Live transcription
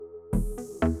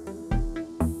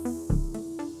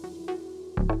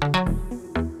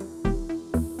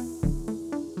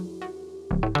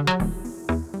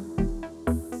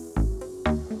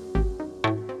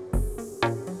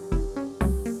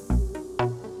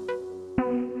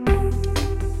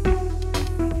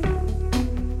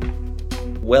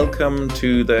Welcome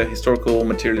to the Historical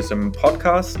Materialism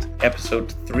Podcast,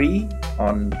 episode 3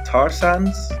 on tar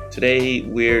sands. Today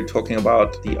we're talking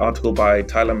about the article by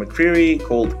Tyler McCreary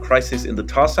called Crisis in the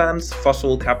Tar Sands,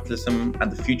 Fossil Capitalism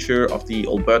and the Future of the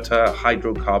Alberta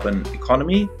Hydrocarbon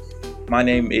Economy. My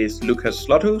name is Lucas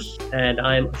Slotthus. And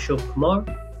I'm Ashok Kumar.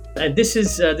 And this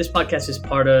podcast is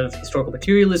part of Historical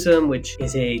Materialism, which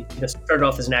is started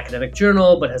off as an academic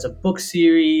journal, but has a book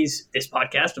series, this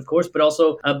podcast, of course, but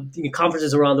also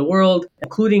conferences around the world,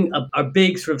 including our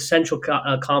big sort of central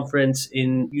conference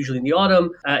usually in the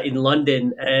autumn in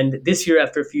London. And this year,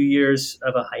 after a few years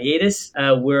of a hiatus,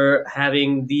 we're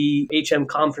having the HM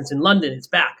conference in London. It's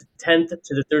back. 10th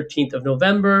to the 13th of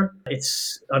November.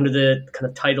 It's under the kind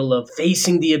of title of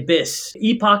Facing the Abyss,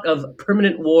 Epoch of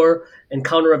Permanent War and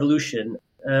Counter-Revolution.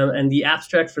 And the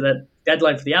abstract for that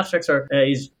deadline for the abstracts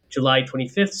is July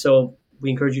 25th. So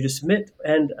we encourage you to submit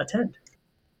and attend.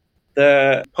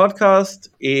 The podcast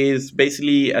is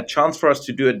basically a chance for us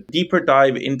to do a deeper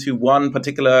dive into one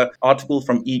particular article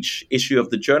from each issue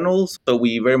of the journal. So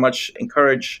we very much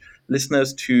encourage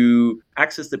listeners to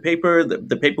access the paper.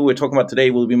 The paper we're talking about today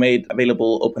will be made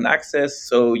available open access,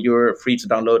 so you're free to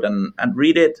download and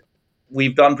read it.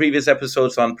 We've done previous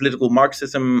episodes on political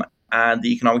Marxism and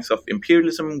the economics of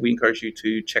imperialism. We encourage you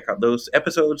to check out those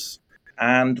episodes,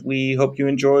 and we hope you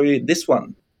enjoy this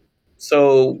one.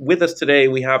 So with us today,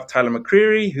 we have Tyler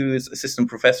McCreary, who's assistant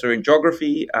professor in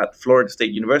geography at Florida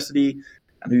State University,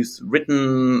 and who's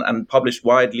written and published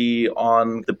widely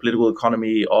on the political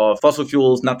economy of fossil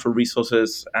fuels, natural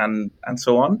resources, and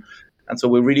so on. And so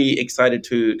we're really excited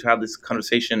to have this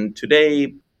conversation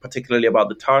today, particularly about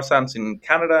the tar sands in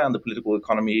Canada and the political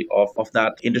economy of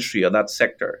that industry or that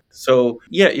sector. So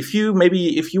yeah, if you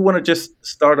want to just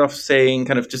start off saying,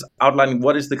 kind of just outlining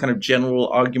what is the kind of general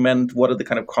argument, what are the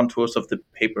kind of contours of the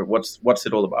paper, what's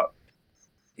it all about?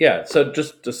 Yeah, so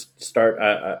just to start,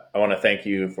 I want to thank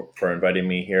you for inviting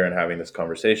me here and having this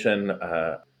conversation.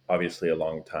 Obviously a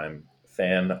longtime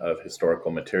fan of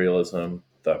historical materialism,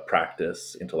 the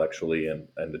practice intellectually and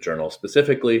the journal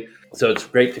specifically. So it's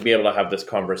great to be able to have this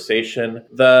conversation.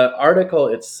 The article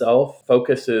itself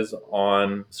focuses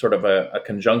on sort of a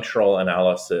conjunctural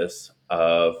analysis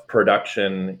of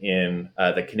production in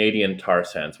the Canadian tar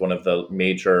sands, one of the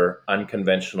major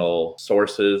unconventional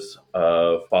sources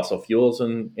of fossil fuels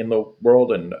in the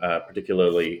world, and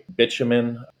particularly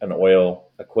bitumen, an oil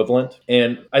equivalent.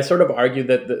 And I sort of argue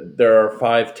that there are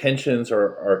 5 tensions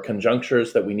or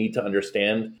conjunctures that we need to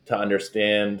understand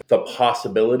the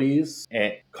possibilities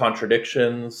and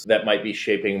contradictions that might be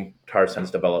shaping tar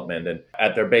sands development. And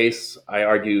at their base, I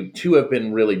argue 2 have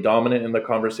been really dominant in the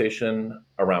conversation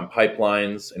around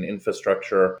pipelines and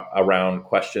infrastructure, around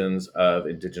questions of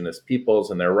Indigenous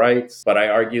peoples and their rights. But I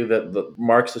argue that the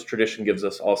Marxist tradition gives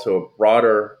us also a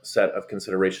broader set of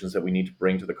considerations that we need to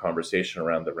bring to the conversation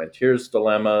around the rentier's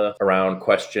dilemma, around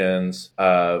questions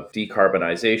of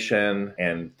decarbonization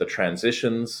and the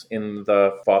transitions in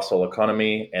the fossil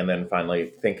economy, and then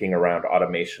finally thinking around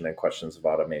automation and questions of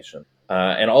automation.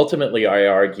 And ultimately, I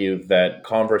argue that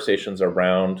conversations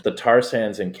around the tar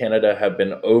sands in Canada have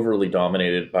been overly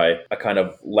dominated by a kind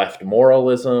of left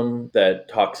moralism that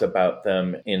talks about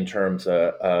them in terms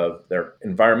of their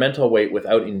environmental weight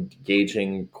without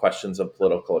engaging questions of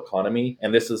political economy.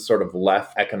 And this is sort of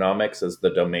left economics as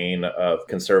the domain of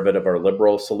conservative or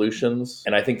liberal solutions.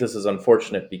 And I think this is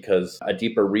unfortunate because a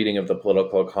deeper reading of the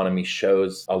political economy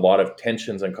shows a lot of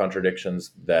tensions and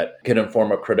contradictions that can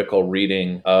inform a critical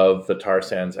reading of the tar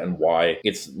sands and why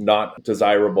it's not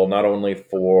desirable not only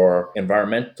for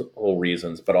environmental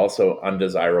reasons, but also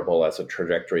undesirable as a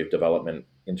trajectory of development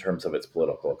in terms of its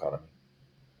political economy.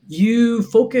 You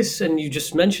focus, and you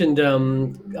just mentioned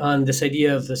on this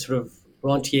idea of the sort of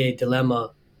rentier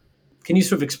dilemma. Can you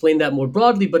sort of explain that more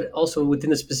broadly, but also within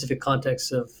the specific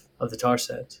context of the tar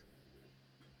sands?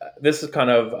 This is kind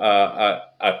of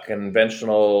a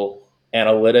conventional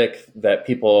analytic that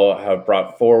people have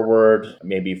brought forward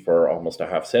maybe for almost a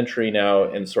half century now,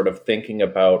 in sort of thinking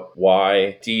about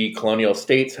why decolonial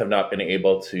states have not been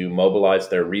able to mobilize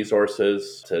their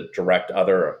resources to direct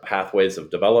other pathways of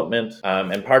development.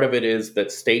 And part of it is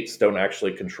that states don't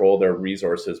actually control their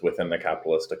resources within the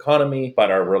capitalist economy,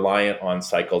 but are reliant on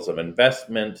cycles of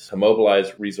investment to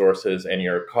mobilize resources. And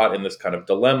you're caught in this kind of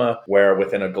dilemma where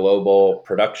within a global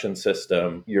production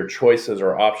system, your choices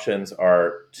or options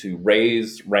are to raise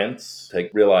raise rents to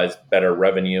realize better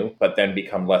revenue, but then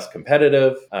become less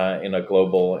competitive in a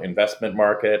global investment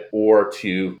market, or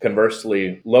to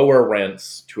conversely lower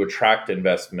rents to attract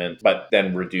investment, but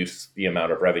then reduce the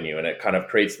amount of revenue. And it kind of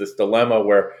creates this dilemma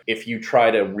where if you try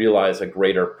to realize a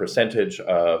greater percentage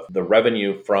of the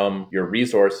revenue from your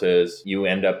resources, you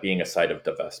end up being a site of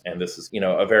divestment. And this is,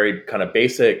 a very kind of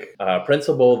basic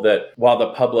principle that while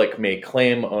the public may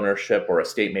claim ownership or a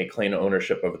state may claim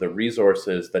ownership of the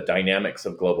resources, the dynamics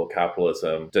of global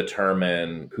capitalism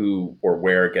determine who or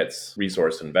where gets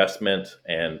resource investment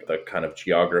and the kind of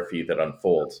geography that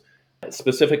unfolds.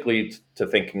 Specifically to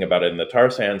thinking about it in the tar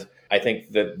sands, I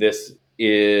think that this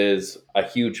is a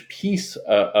huge piece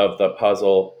of the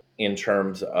puzzle in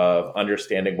terms of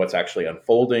understanding what's actually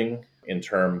unfolding in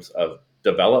terms of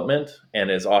development,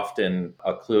 and is often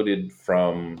occluded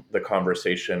from the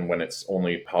conversation when it's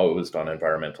only posed on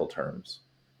environmental terms.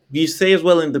 You say as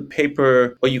well in the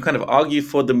paper, or you kind of argue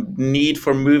for the need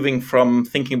for moving from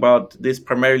thinking about this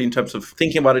primarily in terms of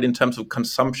thinking about it in terms of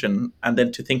consumption and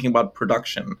then to thinking about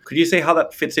production. Could you say how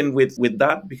that fits in with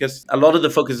that? Because a lot of the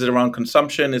focus is around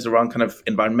consumption, is around kind of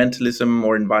environmentalism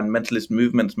or environmentalist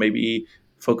movements, maybe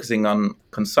focusing on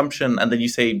consumption. And then you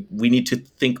say we need to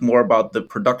think more about the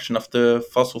production of the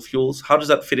fossil fuels. How does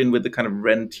that fit in with the kind of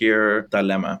rentier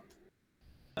dilemma?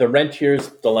 The rentier's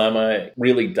dilemma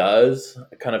really does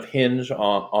kind of hinge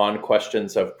on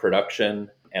questions of production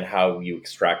and how you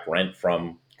extract rent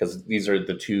from, because these are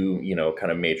the two,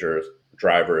 kind of major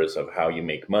drivers of how you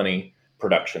make money,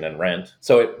 production and rent.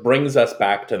 So it brings us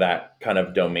back to that kind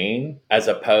of domain as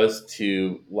opposed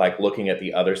to like looking at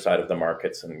the other side of the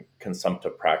markets and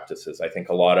consumptive practices. I think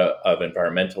a lot of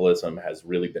environmentalism has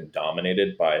really been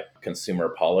dominated by consumer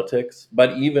politics,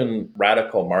 but even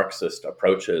radical Marxist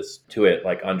approaches to it,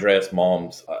 like Andreas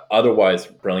Malm's otherwise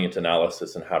brilliant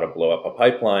analysis on how to blow up a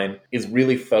pipeline, is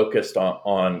really focused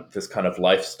on this kind of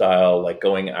lifestyle, like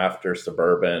going after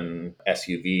suburban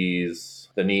SUVs,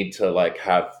 the need to like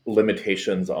have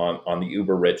limitations on the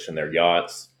uber rich and their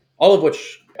yachts, all of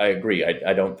which I agree.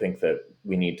 I don't think that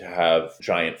we need to have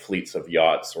giant fleets of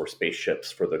yachts or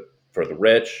spaceships for the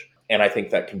rich. And I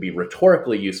think that can be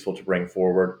rhetorically useful to bring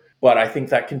forward. But I think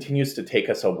that continues to take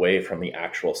us away from the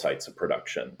actual sites of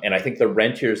production. And I think the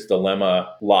rentier's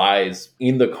dilemma lies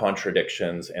in the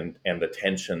contradictions and the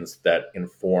tensions that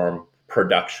inform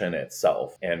production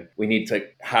itself. And we need to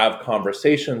have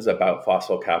conversations about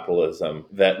fossil capitalism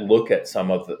that look at some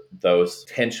of those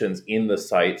tensions in the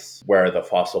sites where the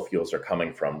fossil fuels are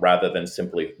coming from, rather than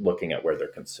simply looking at where they're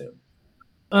consumed.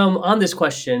 On this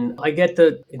question, I get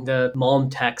in the Malm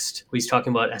text, he's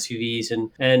talking about SUVs,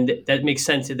 and that makes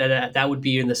sense that would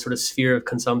be in the sort of sphere of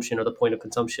consumption or the point of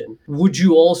consumption. Would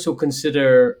you also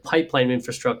consider pipeline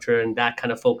infrastructure and that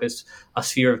kind of focus a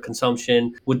sphere of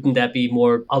consumption? Wouldn't that be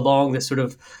more along the sort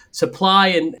of supply,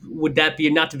 and would that be,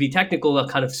 not to be technical, a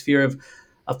kind of sphere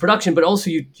of production? But also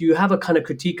you have a kind of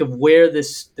critique of where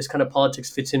this kind of politics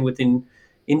fits in within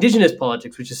indigenous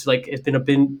politics, which is like it's been a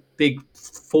big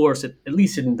force, at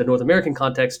least in the North American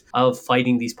context, of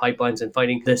fighting these pipelines and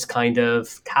fighting this kind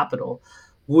of capital.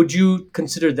 Would you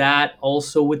consider that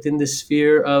also within the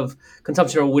sphere of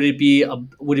consumption, or would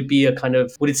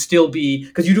it still be,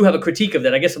 because you do have a critique of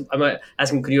that? I guess I'm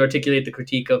asking, could you articulate the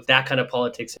critique of that kind of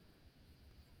politics?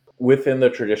 Within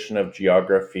the tradition of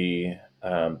geography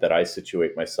that I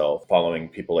situate myself, following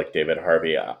people like David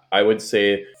Harvey, I would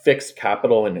say fixed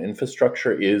capital and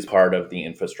infrastructure is part of the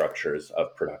infrastructures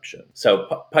of production.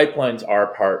 So pipelines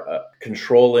are part of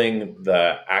controlling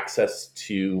the access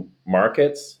to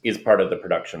markets is part of the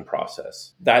production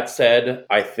process. That said,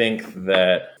 I think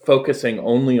that focusing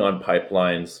only on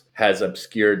pipelines has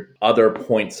obscured other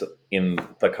points in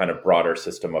the kind of broader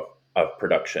system of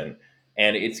production.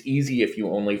 And it's easy, if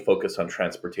you only focus on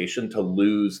transportation, to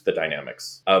lose the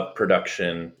dynamics of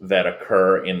production that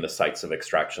occur in the sites of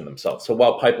extraction themselves. So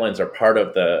while pipelines are part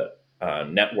of the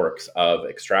networks of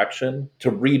extraction,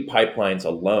 to read pipelines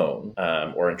alone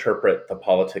or interpret the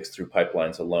politics through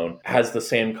pipelines alone has the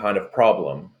same kind of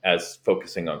problem as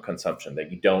focusing on consumption,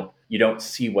 that you don't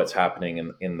see what's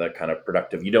happening in the kind of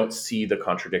productive. You don't see the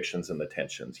contradictions and the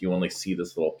tensions. You only see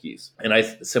this little piece. And I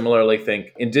similarly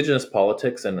think indigenous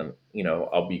politics, and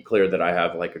I'll be clear that I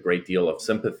have like a great deal of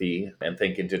sympathy and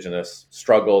think indigenous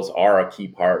struggles are a key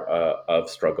part of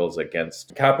struggles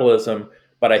against capitalism.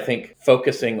 But I think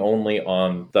focusing only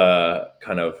on the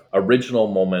kind of original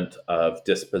moment of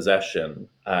dispossession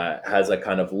has a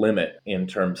kind of limit in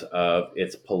terms of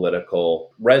its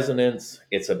political resonance,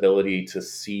 its ability to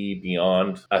see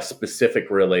beyond a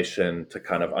specific relation to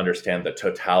kind of understand the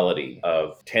totality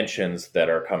of tensions that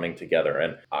are coming together.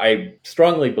 And I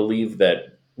strongly believe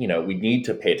that we need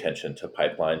to pay attention to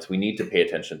pipelines. We need to pay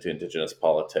attention to Indigenous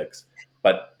politics.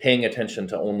 But paying attention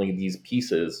to only these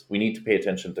pieces, we need to pay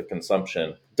attention to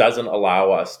consumption, doesn't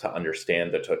allow us to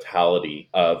understand the totality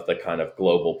of the kind of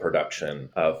global production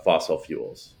of fossil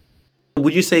fuels.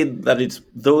 Would you say that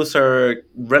those are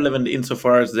relevant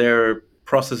insofar as they're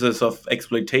processes of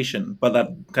exploitation, but that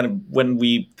kind of when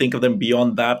we think of them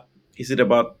beyond that, is it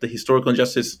about the historical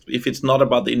injustice? If it's not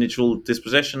about the individual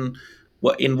dispossession,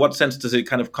 in what sense does it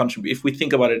kind of contribute? If we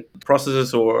think about it,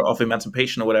 processes or of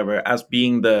emancipation or whatever as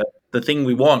being the thing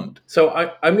we want. So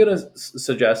I'm going to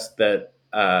suggest that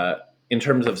in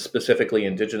terms of specifically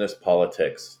Indigenous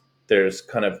politics, there's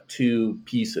kind of two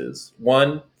pieces.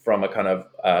 One, from a kind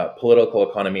of political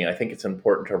economy, I think it's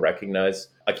important to recognize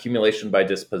accumulation by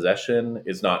dispossession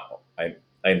is not, I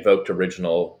invoked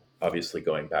original, obviously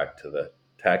going back to the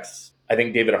texts. I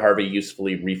think David Harvey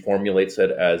usefully reformulates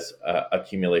it as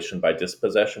accumulation by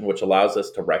dispossession, which allows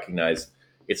us to recognize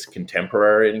its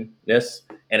contemporariness,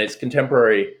 and its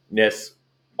contemporariness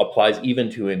applies even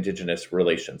to Indigenous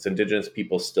relations. Indigenous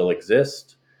people still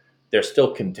exist. They're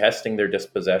still contesting their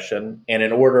dispossession. And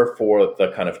in order for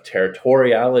the kind of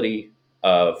territoriality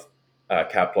of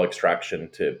capital extraction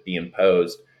to be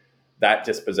imposed, that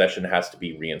dispossession has to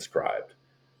be reinscribed.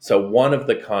 So one of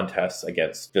the contests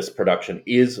against this production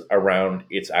is around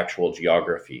its actual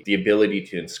geography, the ability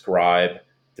to inscribe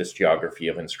this geography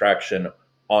of extraction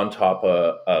on top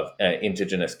of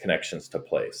Indigenous connections to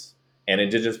place. And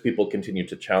Indigenous people continue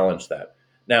to challenge that.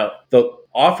 Now, the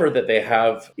offer that they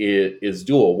have is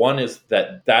dual. One is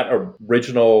that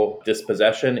original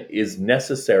dispossession is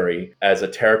necessary as a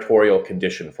territorial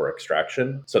condition for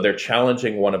extraction. So they're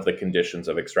challenging one of the conditions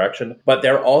of extraction, but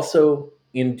they're also,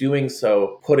 in doing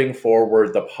so, putting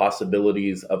forward the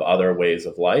possibilities of other ways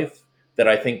of life that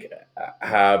I think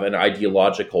have an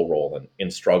ideological role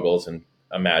in struggles and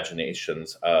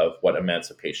imaginations of what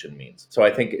emancipation means. So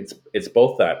I think it's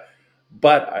both that.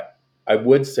 But I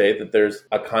would say that there's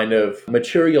a kind of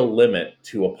material limit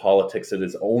to a politics that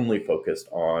is only focused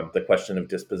on the question of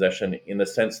dispossession, in the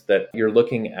sense that you're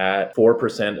looking at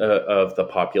 4% of the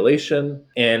population,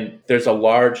 and there's a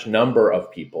large number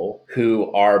of people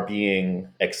who are being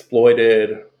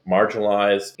exploited,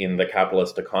 marginalized in the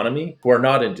capitalist economy, who are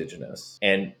not Indigenous.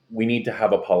 And we need to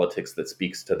have a politics that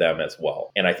speaks to them as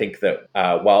well. And I think that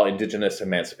while Indigenous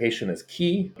emancipation is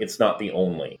key, it's not the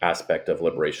only aspect of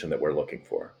liberation that we're looking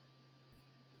for.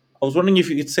 I was wondering if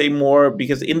you could say more,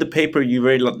 because in the paper you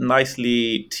very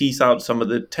nicely tease out some of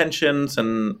the tensions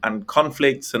and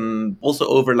conflicts and also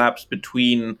overlaps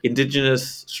between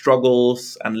Indigenous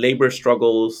struggles and labor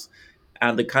struggles,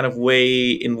 and the kind of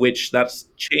way in which that's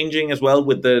changing as well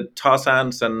with the tar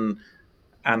sands and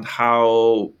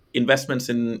how investments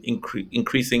in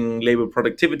increasing labor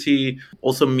productivity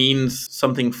also means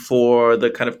something for the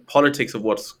kind of politics of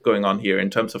what's going on here in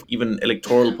terms of even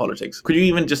electoral politics. Could you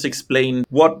even just explain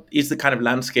what is the kind of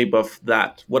landscape of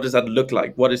that? What does that look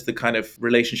like? What is the kind of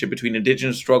relationship between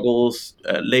Indigenous struggles,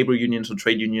 labor unions or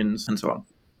trade unions, and so on?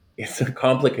 It's a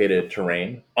complicated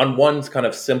terrain. On one kind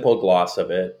of simple gloss of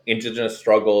it, Indigenous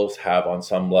struggles have on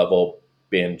some level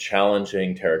been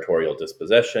challenging territorial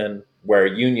dispossession, where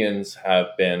unions have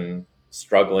been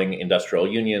struggling, industrial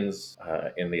unions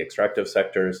in the extractive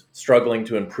sectors, struggling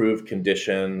to improve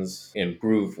conditions,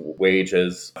 improve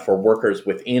wages for workers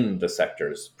within the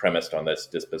sectors premised on this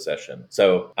dispossession.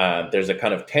 So there's a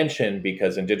kind of tension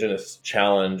because Indigenous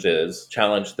challenge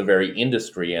the very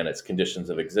industry and its conditions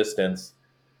of existence,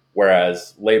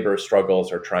 whereas labor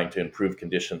struggles are trying to improve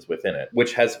conditions within it,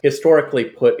 which has historically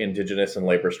put Indigenous and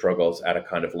labor struggles at a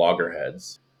kind of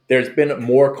loggerheads. There's been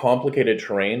more complicated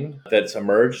terrain that's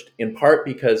emerged, in part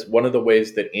because one of the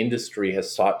ways that industry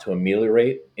has sought to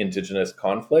ameliorate Indigenous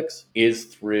conflicts is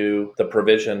through the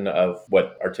provision of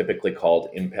what are typically called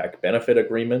impact benefit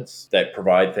agreements that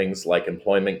provide things like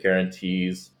employment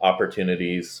guarantees,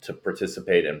 opportunities to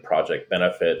participate in project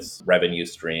benefits, revenue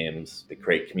streams, they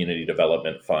create community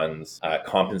development funds,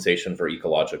 compensation for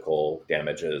ecological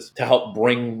damages to help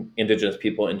bring Indigenous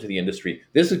people into the industry.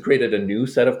 This has created a new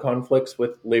set of conflicts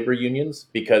with labor unions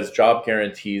because job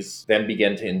guarantees then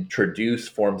began to introduce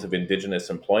forms of Indigenous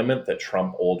employment that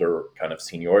trump older kind of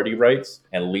seniority rights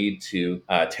and lead to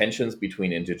tensions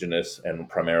between Indigenous and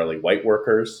primarily white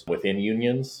workers within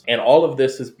unions. And all of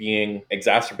this is being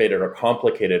exacerbated or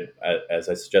complicated, as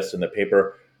I suggest in the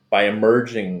paper, by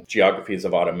emerging geographies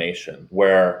of automation,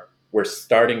 where we're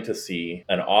starting to see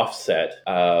an offset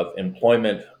of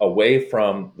employment away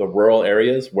from the rural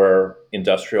areas where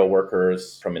industrial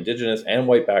workers from Indigenous and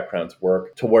white backgrounds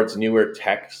work towards newer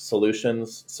tech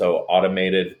solutions. So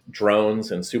automated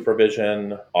drones and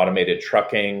supervision, automated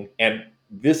trucking. And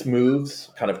this moves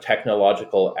kind of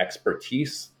technological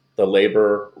expertise, the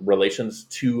labor relations,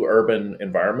 to urban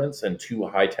environments and to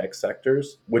high-tech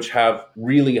sectors, which have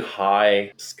really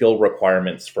high skill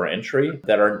requirements for entry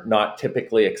that are not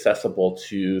typically accessible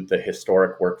to the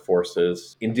historic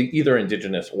workforces, either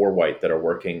indigenous or white, that are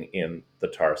working in the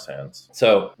tar sands.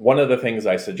 So one of the things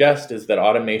I suggest is that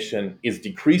automation is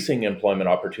decreasing employment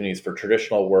opportunities for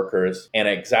traditional workers and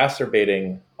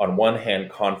exacerbating, on one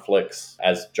hand, conflicts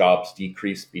as jobs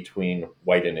decrease between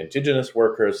white and indigenous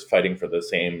workers fighting for the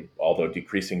same, although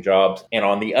decreasing jobs. And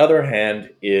on the other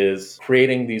hand, is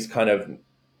creating these kind of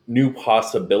new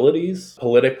possibilities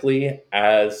politically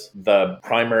as the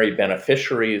primary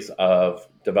beneficiaries of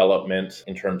development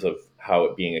in terms of how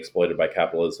it being exploited by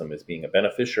capitalism is being a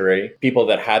beneficiary. People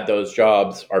that had those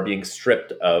jobs are being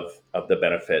stripped of the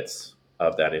benefits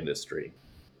of that industry.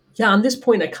 Yeah, on this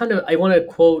point, I want to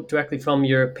quote directly from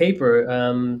your paper.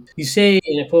 You say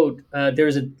in a quote,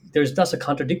 "There's thus a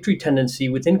contradictory tendency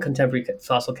within contemporary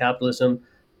fossil capitalism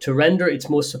to render its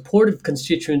most supportive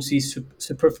constituencies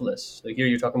superfluous." So here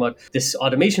you're talking about this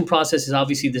automation process is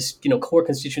obviously this core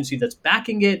constituency that's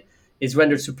backing it is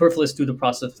rendered superfluous through the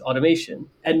process of automation.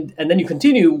 And then you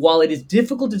continue, while it is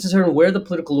difficult to discern where the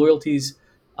political loyalties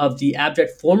of the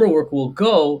abject former worker will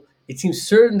go, it seems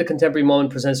certain the contemporary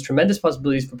moment presents tremendous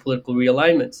possibilities for political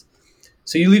realignments.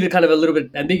 So you leave it kind of a little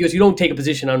bit ambiguous. You don't take a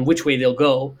position on which way they'll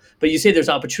go, but you say there's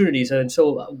opportunities. And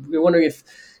so we're wondering if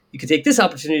you could take this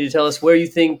opportunity to tell us where you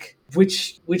think,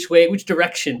 which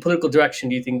direction, political direction,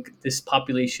 do you think this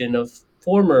population of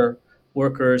former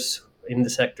workers in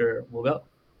the sector will go?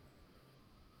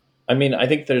 I mean, I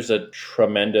think there's a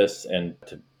tremendous, and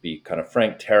to be kind of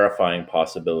frank, terrifying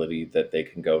possibility that they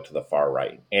can go to the far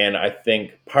right. And I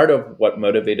think part of what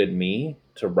motivated me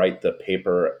to write the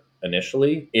paper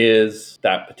initially is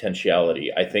that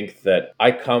potentiality. I think that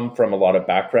I come from a lot of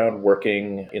background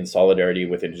working in solidarity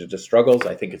with Indigenous struggles.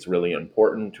 I think it's really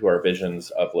important to our visions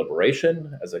of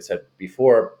liberation, as I said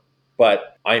before,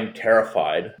 but I'm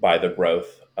terrified by the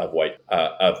growth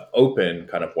of open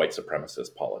kind of white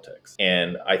supremacist politics.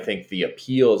 And I think the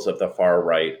appeals of the far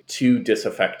right to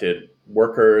disaffected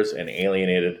workers and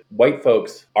alienated white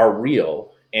folks are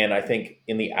real. And I think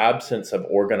in the absence of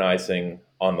organizing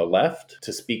on the left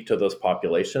to speak to those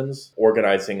populations,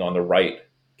 organizing on the right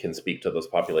can speak to those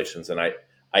populations. And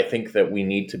I think that we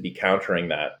need to be countering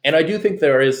that. And I do think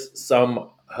there is some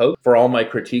hope for all my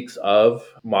critiques of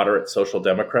moderate social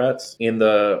democrats in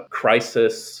the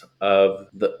crisis of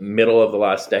the middle of the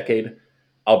last decade.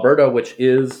 Alberta, which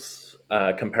is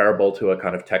comparable to a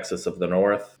kind of Texas of the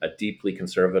North, a deeply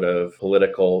conservative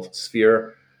political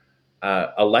sphere,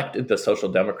 elected the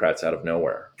Social Democrats out of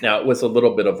nowhere. Now, it was a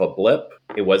little bit of a blip.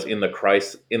 It was in the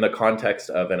context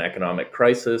of an economic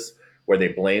crisis where they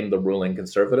blamed the ruling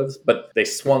conservatives, but they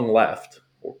swung left,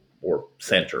 or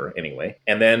center anyway.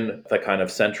 And then the kind of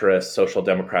centrist Social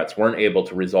Democrats weren't able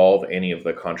to resolve any of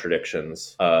the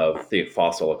contradictions of the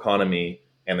fossil economy,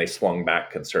 and they swung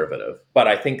back conservative. But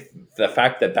I think the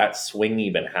fact that that swing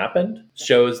even happened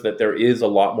shows that there is a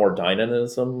lot more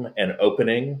dynamism and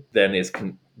opening than is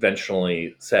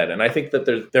conventionally said. And I think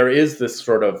that there is this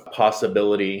sort of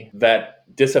possibility that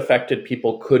disaffected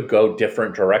people could go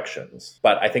different directions.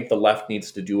 But I think the left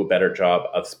needs to do a better job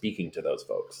of speaking to those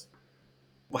folks.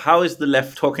 How is the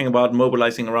left talking about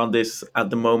mobilizing around this at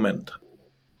the moment?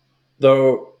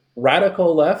 The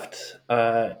radical left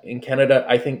in Canada,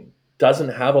 I think, doesn't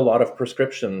have a lot of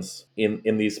prescriptions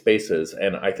in these spaces.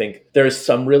 And I think there's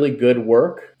some really good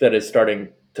work that is starting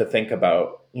to think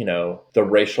about, the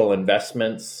racial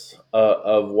investments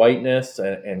of whiteness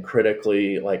and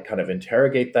critically kind of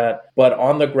interrogate that. But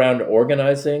on the ground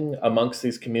organizing amongst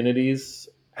these communities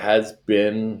has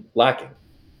been lacking.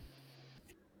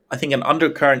 I think an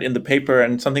undercurrent in the paper,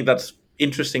 and something that's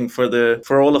interesting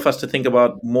for all of us to think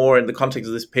about more in the context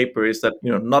of this paper, is that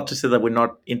not to say that we're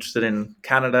not interested in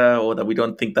Canada, or that we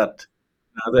don't think that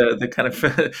the kind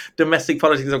of domestic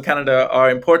politics of Canada are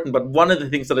important, but one of the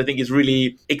things that I think is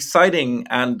really exciting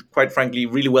and, quite frankly,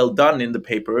 really well done in the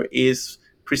paper is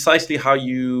precisely how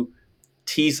you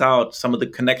tease out some of the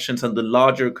connections and the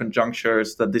larger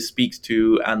conjunctures that this speaks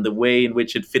to, and the way in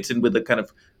which it fits in with the kind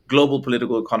of global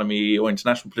political economy or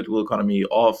international political economy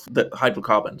of the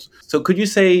hydrocarbons. So could you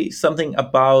say something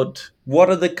about what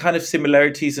are the kind of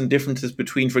similarities and differences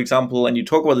between, for example, and you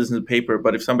talk about this in the paper,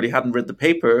 but if somebody hadn't read the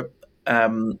paper,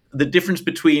 the difference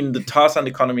between the tar sand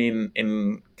economy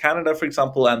in Canada, for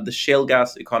example, and the shale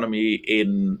gas economy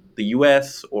in the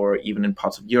US or even in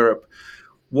parts of Europe?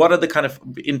 What are the kind of,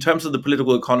 in terms of the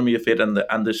political economy of it and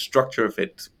the structure of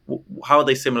it, how are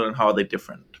they similar and how are they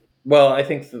different? Well, I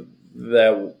think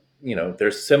that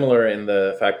they're similar in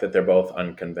the fact that they're both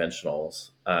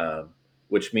unconventionals,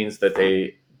 which means that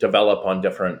they develop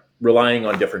relying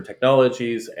on different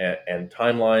technologies and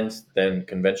timelines than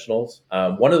conventionals.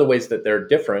 One of the ways that they're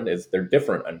different is they're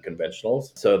different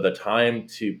unconventionals. So the time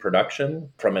to production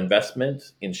from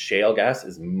investment in shale gas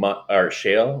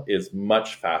shale is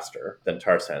much faster than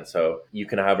tar sand. So you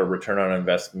can have a return on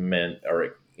investment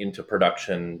or into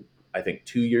production, I think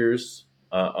 2 years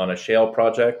on a shale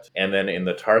project, and then in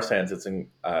the tar sands, it's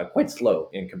quite slow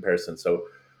in comparison. So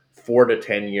 4 to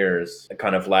 10 years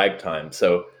kind of lag time.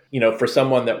 So, for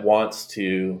someone that wants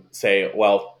to say,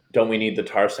 well, don't we need the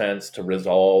tar sands to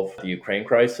resolve the Ukraine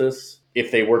crisis?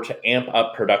 If they were to amp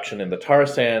up production in the tar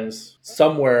sands,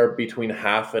 somewhere between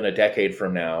half and a decade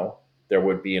from now, there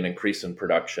would be an increase in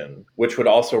production, which would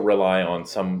also rely on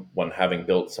someone having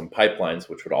built some pipelines,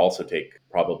 which would also take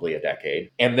probably a decade.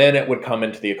 And then it would come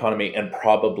into the economy, and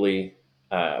probably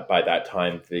by that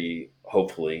time,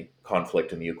 hopefully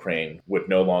conflict in Ukraine would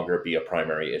no longer be a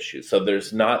primary issue. So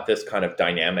there's not this kind of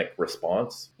dynamic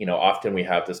response. Often we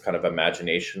have this kind of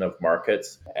imagination of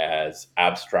markets as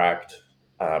abstract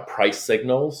price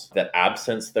signals that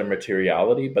absence their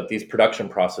materiality, but these production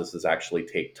processes actually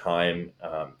take time.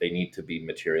 They need to be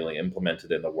materially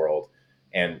implemented in the world.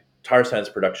 And tar sands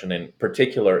production in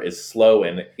particular is slow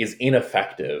and is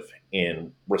ineffective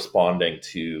in responding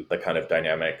to the kind of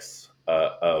dynamics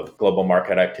of global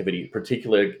market activity,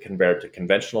 particularly compared to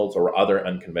conventionals or other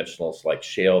unconventionals like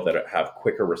shale that have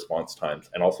quicker response times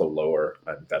and also lower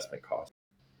investment costs.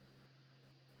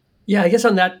 Yeah, I guess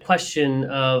on that question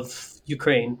of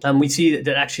Ukraine, we see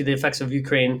that actually the effects of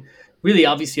Ukraine really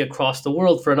obviously across the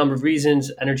world for a number of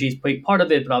reasons. Energy is part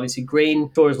of it, but obviously grain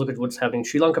stores. Look at what's happening in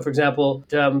Sri Lanka, for example.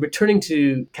 Returning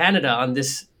to Canada on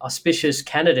this auspicious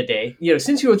Canada Day,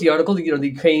 since you wrote the article, the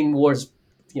Ukraine war's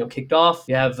kicked off.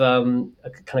 You have a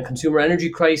kind of consumer energy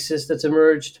crisis that's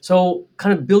emerged. So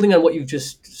kind of building on what you've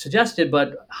just suggested,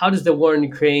 but how does the war in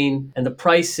Ukraine and the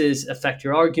prices affect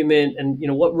your argument? And,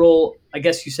 what role, I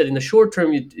guess you said in the short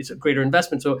term, it's a greater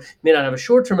investment. So it may not have a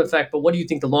short-term effect, but what do you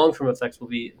think the long-term effects will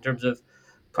be in terms of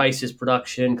prices,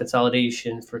 production,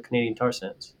 consolidation for Canadian tar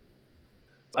sands?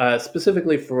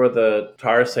 Specifically for the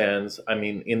tar sands, I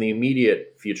mean, in the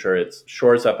immediate future, it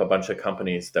shores up a bunch of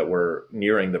companies that were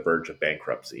nearing the verge of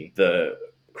bankruptcy. The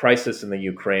crisis in the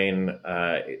Ukraine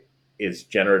is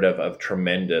generative of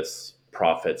tremendous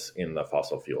profits in the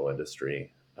fossil fuel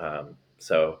industry.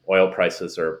 So oil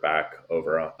prices are back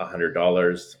over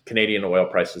 $100. Canadian oil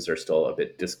prices are still a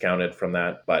bit discounted from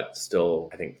that, but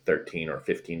still, I think, $13 or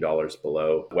 $15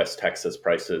 below West Texas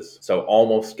prices. So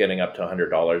almost getting up to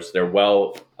 $100. They're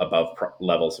well above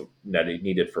levels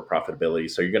needed for profitability.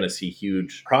 So you're going to see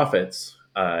huge profits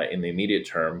in the immediate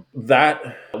term.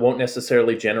 That won't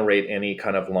necessarily generate any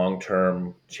kind of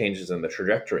long-term changes in the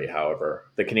trajectory,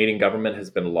 however. The Canadian government has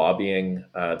been lobbying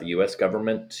the US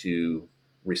government to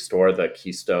restore the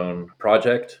Keystone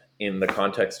project in the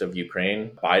context of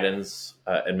Ukraine. Biden's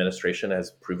administration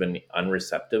has proven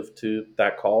unreceptive to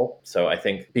that call. So I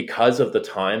think because of the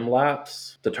time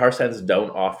lapse, the tar sands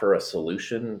don't offer a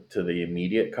solution to the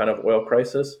immediate kind of oil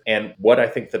crisis. And what I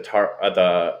think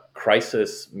the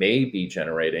crisis may be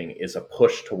generating is a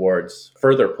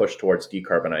further push towards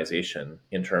decarbonization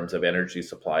in terms of energy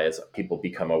supply as people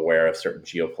become aware of certain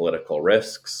geopolitical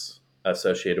risks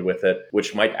associated with it,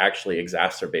 which might actually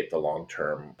exacerbate the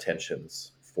long-term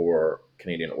tensions for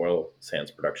Canadian oil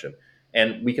sands production.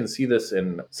 And we can see this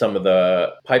in some of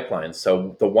the pipelines.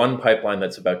 So the one pipeline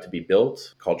that's about to be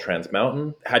built, called Trans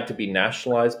Mountain, had to be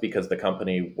nationalized because the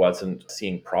company wasn't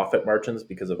seeing profit margins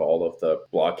because of all of the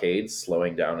blockades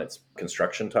slowing down its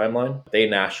construction timeline. They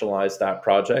nationalized that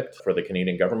project for the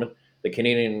Canadian government. The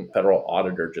Canadian federal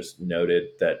auditor just noted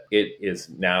that it is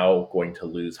now going to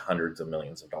lose hundreds of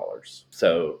millions of dollars.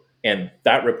 And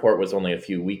that report was only a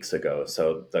few weeks ago.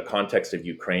 So the context of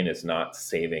Ukraine is not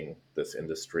saving this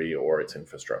industry or its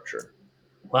infrastructure.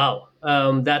 Wow.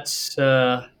 That's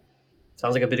sounds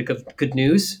like a bit of good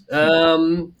news.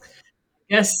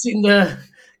 Yes, in the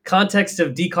context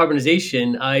of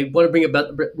decarbonization, I want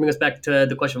to bring us back to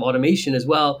the question of automation as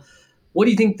well. What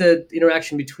do you think the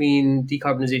interaction between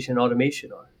decarbonization and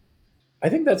automation are? I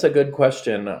think that's a good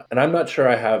question. And I'm not sure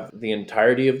I have the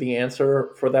entirety of the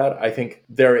answer for that. I think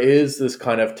there is this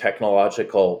kind of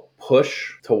technological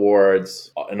push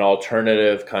towards an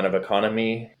alternative kind of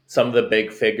economy. Some of the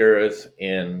big figures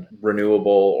in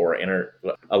renewable or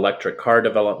electric car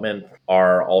development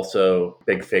are also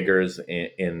big figures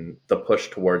in the push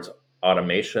towards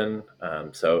automation.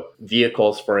 So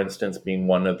vehicles, for instance, being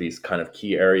one of these kind of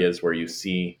key areas where you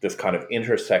see this kind of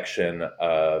intersection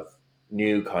of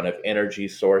new kind of energy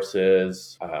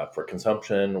sources for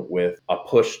consumption, with a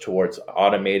push towards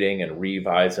automating and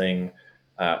revising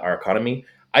our economy.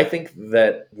 I think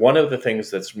that one of the things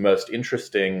that's most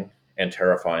interesting and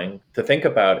terrifying to think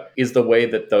about is the way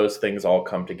that those things all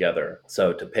come together.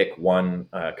 So, to pick one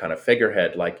kind of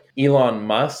figurehead, like Elon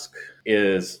Musk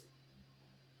is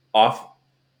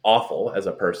awful as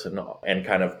a person and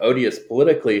kind of odious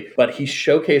politically, but he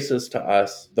showcases to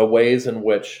us the ways in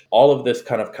which all of this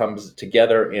kind of comes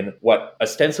together in what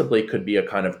ostensibly could be a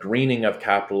kind of greening of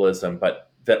capitalism, but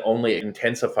that only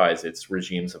intensifies its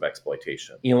regimes of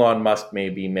exploitation. Elon Musk may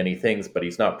be many things, but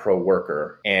he's not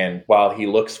pro-worker. And while he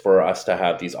looks for us to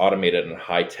have these automated and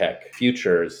high-tech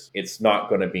futures, it's not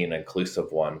going to be an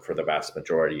inclusive one for the vast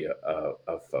majority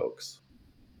of folks.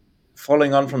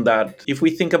 Following on from that, if we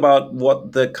think about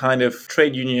what the kind of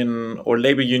trade union or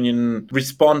labor union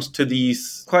responds to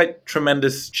these quite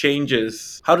tremendous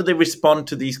changes, how do they respond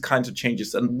to these kinds of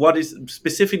changes? And what is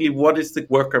the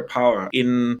worker power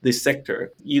in this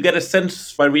sector? You get a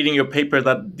sense by reading your paper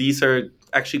that these are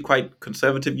actually quite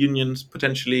conservative unions,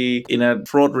 potentially in a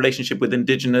fraught relationship with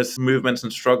indigenous movements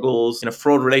and struggles, in a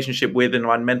fraught relationship with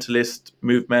environmentalist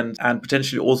movements, and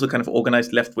potentially also kind of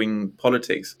organized left-wing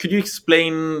politics. Could you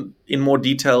explain in more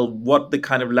detail what the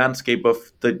kind of landscape of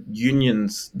the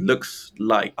unions looks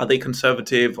like? Are they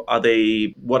conservative?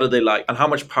 What are they like? And how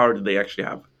much power do they actually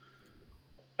have?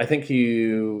 I think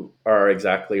you are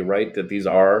exactly right that these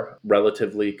are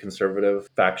relatively conservative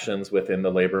factions within the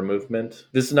labor movement.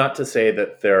 This is not to say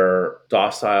that they're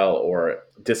docile or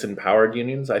disempowered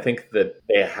unions. I think that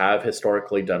they have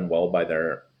historically done well by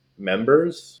their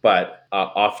members, but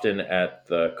often at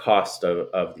the cost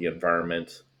of the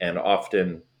environment, and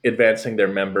often advancing their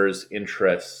members'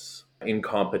 interests in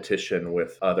competition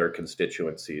with other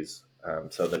constituencies.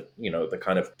 So that, the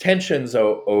kind of tensions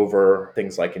over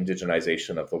things like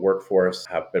indigenization of the workforce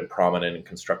have been prominent in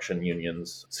construction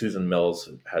unions. Susan Mills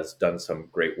has done some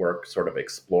great work sort of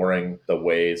exploring the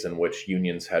ways in which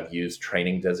unions have used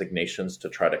training designations to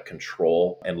try to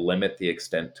control and limit the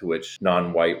extent to which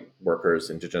non-white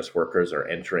workers, indigenous workers, are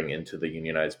entering into the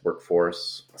unionized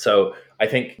workforce. So I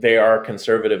think they are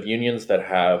conservative unions that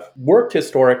have worked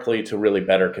historically to really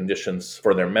better conditions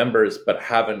for their members, but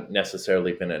haven't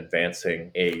necessarily been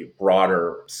advancing a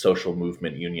broader social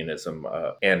movement unionism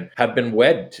and have been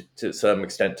wed to some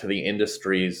extent to the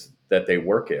industries that they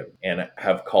work in, and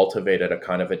have cultivated a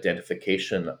kind of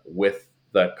identification with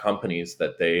the companies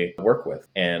that they work with.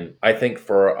 And I think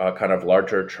for a kind of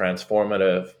larger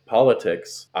transformative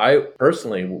politics, I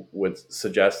personally would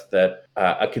suggest that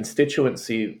a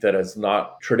constituency that has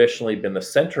not traditionally been the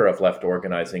center of left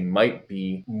organizing might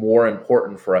be more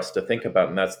important for us to think about,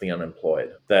 and that's the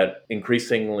unemployed. That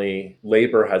increasingly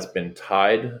labor has been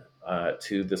tied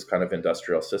to this kind of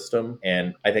industrial system.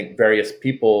 And I think various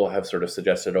people have sort of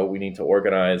suggested, we need to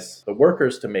organize the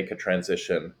workers to make a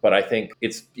transition. But I think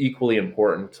it's equally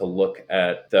important to look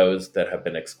at those that have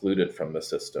been excluded from the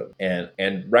system,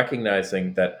 and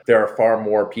recognizing that there are far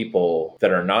more people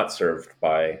that are not served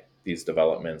by these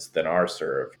developments than are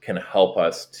served, can help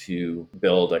us to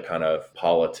build a kind of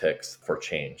politics for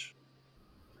change.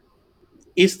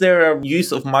 Is there a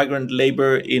use of migrant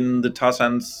labor in the tar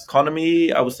sands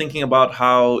economy? I was thinking about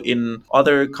how in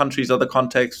other countries, other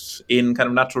contexts, in kind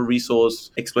of natural resource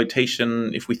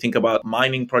exploitation, if we think about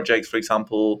mining projects, for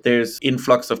example, there's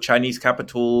influx of Chinese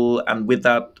capital. And with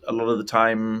that, a lot of the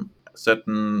time,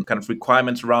 certain kind of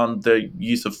requirements around the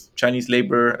use of Chinese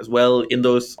labor as well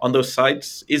on those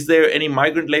sites. Is there any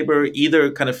migrant labor, either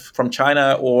kind of from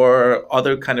China or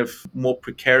other kind of more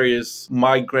precarious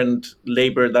migrant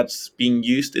labor that's being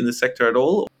used in the sector at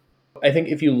all? I think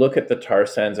if you look at the tar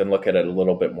sands and look at it a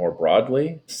little bit more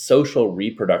broadly, social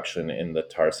reproduction in the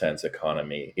tar sands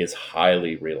economy is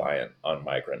highly reliant on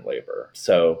migrant labor.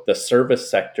 So the service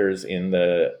sectors in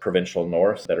the provincial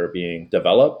north that are being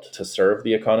developed to serve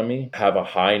the economy have a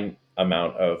high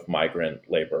amount of migrant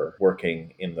labor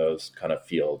working in those kind of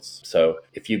fields. So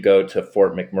if you go to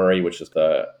Fort McMurray, which is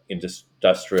the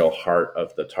industrial heart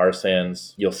of the tar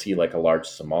sands, you'll see like a large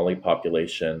Somali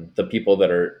population. The people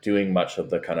that are doing much of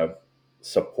the kind of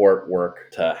support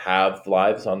work to have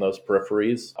lives on those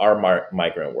peripheries are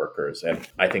migrant workers. And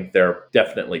I think they're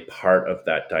definitely part of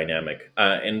that dynamic.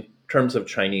 In terms of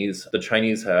Chinese, the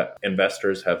Chinese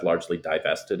investors have largely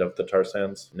divested of the tar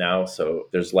sands now, so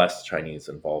there's less Chinese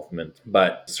involvement.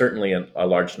 But certainly a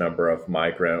large number of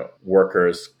migrant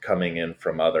workers coming in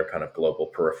from other kind of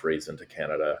global peripheries into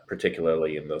Canada,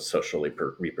 particularly in those socially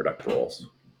reproductive roles.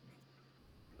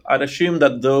 I'd assume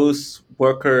that those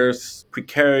workers,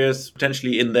 precarious,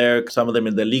 potentially some of them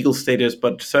in their legal status,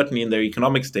 but certainly in their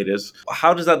economic status,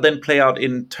 how does that then play out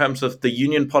in terms of the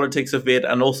union politics of it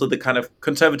and also the kind of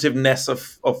conservativeness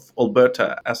of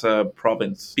Alberta as a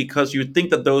province? Because you'd think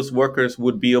that those workers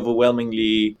would be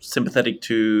overwhelmingly sympathetic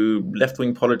to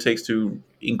left-wing politics, to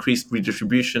increased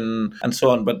redistribution and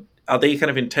so on. But are they kind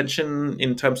of in tension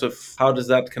in terms of how does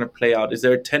that kind of play out? Is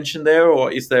there a tension there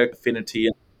or is there affinity?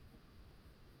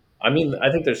 I mean,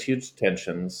 I think there's huge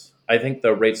tensions. I think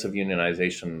the rates of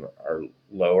unionization are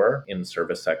lower in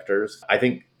service sectors. I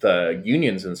think the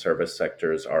unions in service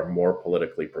sectors are more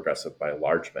politically progressive by a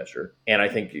large measure. And I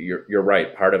think you're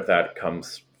right. Part of that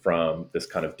comes from this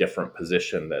kind of different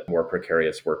position that more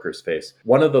precarious workers face.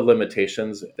 One of the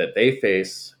limitations that they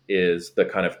face is the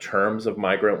kind of terms of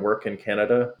migrant work in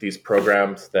Canada. These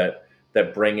programs that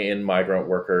bring in migrant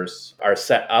workers are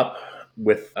set up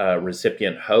with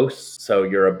recipient hosts. So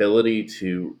your ability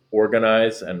to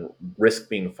organize and risk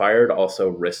being fired also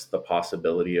risks the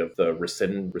possibility of the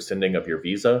rescinding of your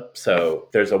visa. So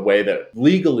there's a way that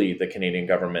legally the Canadian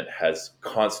government has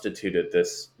constituted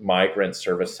this migrant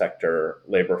service sector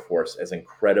labor force as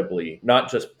incredibly not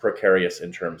just precarious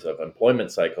in terms of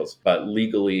employment cycles, but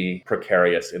legally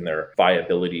precarious in their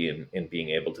viability in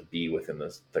being able to be within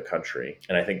the country.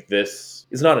 And I think this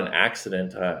is not an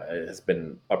accident. It has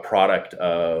been a product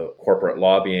of corporate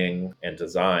lobbying and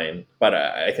design, but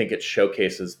I think it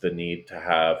showcases the need to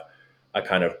have a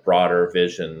kind of broader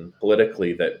vision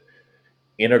politically that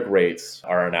integrates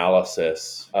our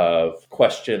analysis of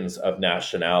questions of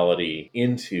nationality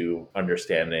into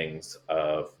understandings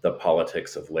of the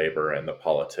politics of labor and the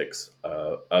politics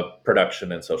of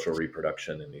production and social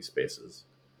reproduction in these spaces.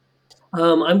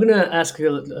 I'm going to ask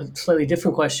a slightly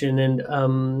different question, and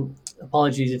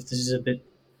apologies if this is a bit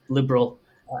liberal.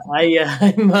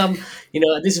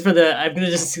 This is for the. I'm going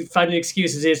to just find an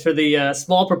excuse. It's for the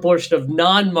small proportion of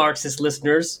non-Marxist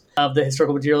listeners of the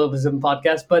Historical Materialism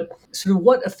podcast. But sort of,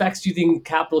 what effects do you think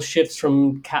capital shifts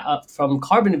from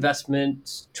carbon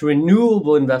investments to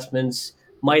renewable investments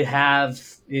might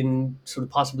have in sort of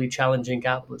possibly challenging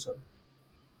capitalism?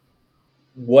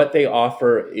 What they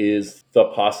offer is the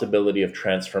possibility of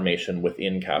transformation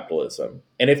within capitalism.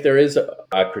 And if there is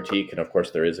a critique, and of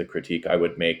course there is a critique I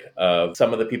would make of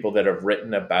some of the people that have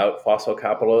written about fossil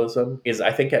capitalism, is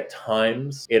I think at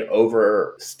times it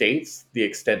overstates the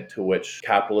extent to which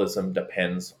capitalism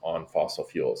depends on fossil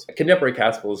fuels. Contemporary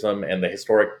capitalism and the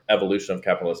historic evolution of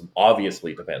capitalism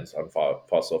obviously depends on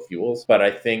fossil fuels, but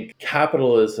I think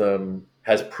capitalism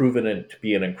has proven it to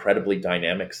be an incredibly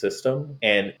dynamic system.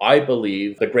 And I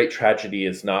believe the great tragedy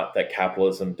is not that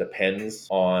capitalism depends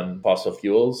on fossil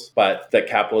fuels, but that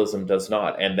capitalism does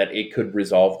not, and that it could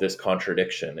resolve this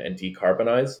contradiction and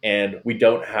decarbonize. And we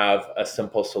don't have a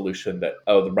simple solution that,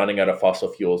 the running out of fossil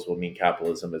fuels will mean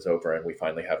capitalism is over and we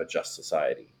finally have a just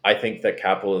society. I think that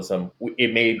capitalism,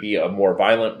 it may be a more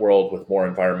violent world with more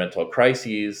environmental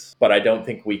crises, but I don't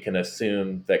think we can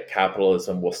assume that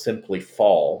capitalism will simply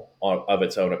fall of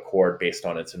its own accord based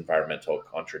on its environmental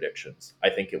contradictions.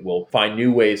 I think it will find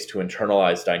new ways to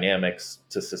internalize dynamics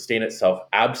to sustain itself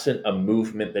absent a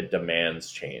movement that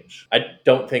demands change. I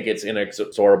don't think it's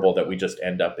inexorable that we just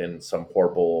end up in some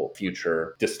horrible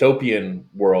future dystopian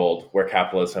world where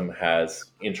capitalism has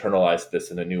internalized this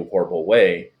in a new horrible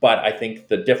way. But I think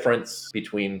the difference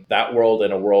between that world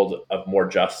and a world of more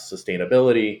just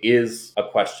sustainability is a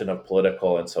question of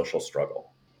political and social struggle.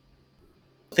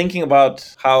 Thinking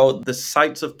about how the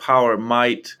sites of power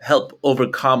might help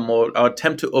overcome or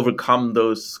attempt to overcome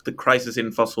the crisis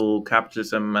in fossil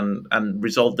capitalism and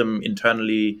resolve them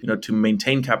internally, to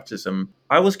maintain capitalism.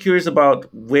 I was curious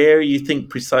about where you think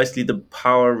precisely the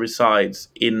power resides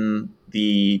in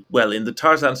the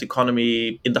tar sands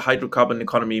economy, in the hydrocarbon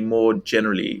economy more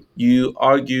generally. You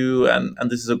argue, and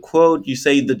this is a quote, you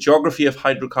say the geography of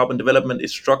hydrocarbon development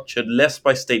is structured less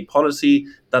by state policy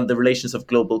than the relations of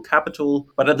global capital.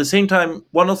 But at the same time,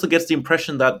 one also gets the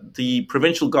impression that the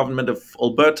provincial government of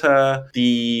Alberta,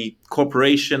 the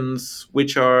corporations,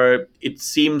 which are, it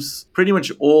seems, pretty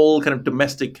much all kind of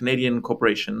domestic Canadian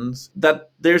corporations,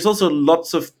 that there's also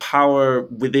lots of power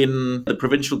within the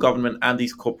provincial government and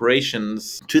these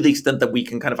corporations to the extent that we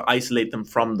can kind of isolate them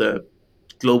from the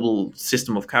global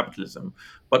system of capitalism.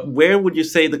 But where would you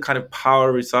say the kind of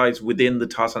power resides within the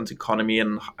tar sands economy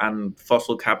and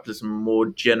fossil capitalism more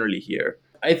generally here?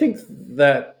 I think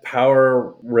that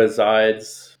power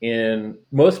resides in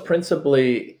most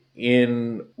principally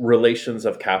in relations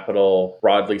of capital,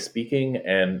 broadly speaking,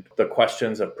 and the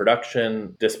questions of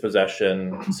production,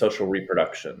 dispossession, social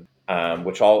reproduction.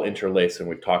 which all interlace and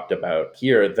we've talked about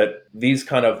here, that these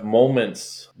kind of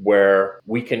moments where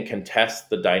we can contest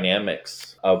the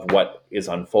dynamics of what is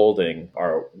unfolding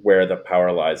are where the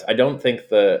power lies. I don't think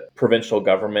the provincial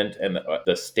government and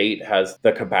the state has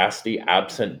the capacity,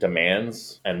 absent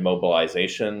demands and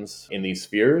mobilizations in these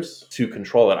spheres, to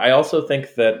control it. I also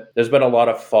think that there's been a lot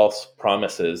of false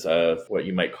promises of what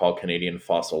you might call Canadian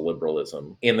fossil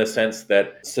liberalism, in the sense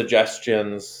that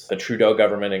suggestions, the Trudeau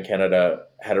government in Canada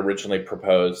had originally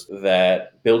proposed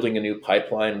that building a new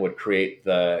pipeline would create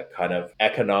the kind of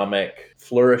economic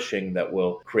flourishing that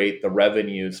will create the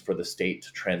revenues for the state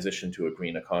to transition to a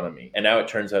green economy. And now it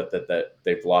turns out that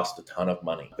they've lost a ton of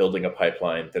money building a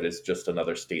pipeline that is just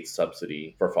another state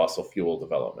subsidy for fossil fuel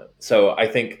development. So I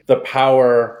think the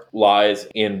power lies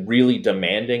in really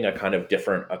demanding a kind of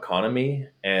different economy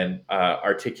and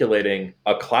articulating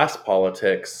a class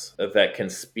politics that can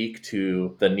speak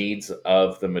to the needs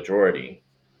of the majority.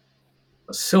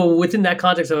 So within that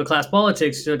context of a class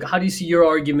politics, how do you see your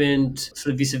argument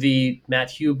sort of vis-a-vis Matt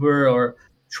Huber or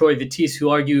Troy Vitis, who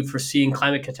argue for seeing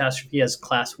climate catastrophe as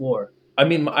class war? I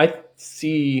mean, I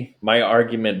see my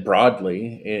argument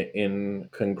broadly in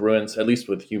congruence, at least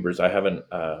with Huber's. I haven't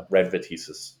read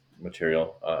Vitis's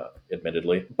material,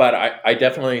 admittedly, but I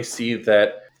definitely see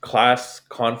that class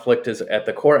conflict is at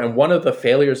the core. And one of the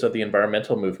failures of the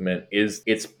environmental movement is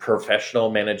its professional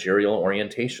managerial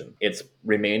orientation. It's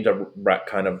remained a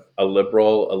kind of a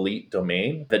liberal elite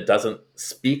domain that doesn't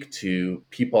speak to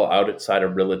people outside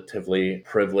of relatively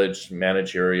privileged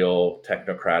managerial,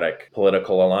 technocratic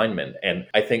political alignment. And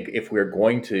I think if we're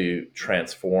going to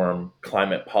transform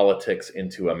climate politics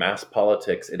into a mass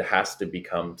politics, it has to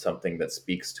become something that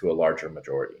speaks to a larger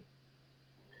majority.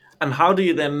 And how do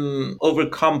you then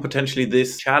overcome potentially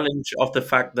this challenge of the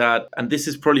fact that, and this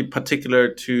is probably particular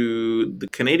to the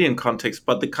Canadian context,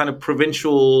 but the kind of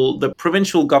provincial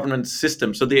government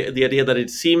system. So the idea that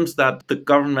it seems that the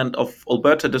government of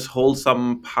Alberta does hold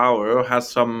some power,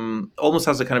 or almost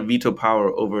has a kind of veto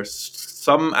power over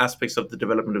some aspects of the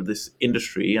development of this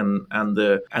industry and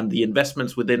the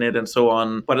investments within it and so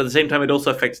on. But at the same time, it also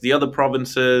affects the other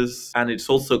provinces, and it's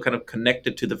also kind of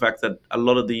connected to the fact that a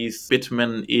lot of these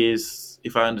bitumen is,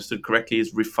 if I understood correctly,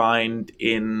 is refined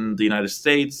in the United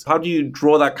States. How do you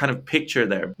draw that kind of picture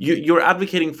there? You're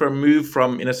advocating for a move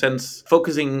from, in a sense,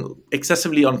 focusing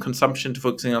excessively on consumption to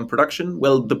focusing on production.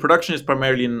 Well, the production is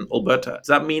primarily in Alberta. Does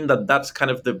that mean that that's kind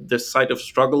of the site of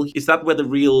struggle? Is that where the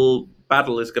real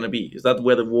battle is going to be? Is that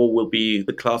where the war will be,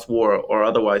 the class war, or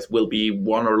otherwise will be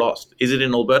won or lost? Is it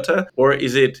in Alberta, or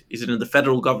is it in the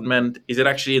federal government? Is it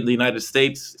actually in the United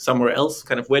States, somewhere else?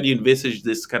 Kind of where do you envisage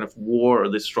this kind of war or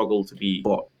this struggle to be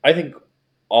fought? I think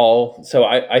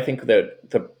I think that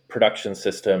the production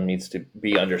system needs to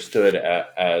be understood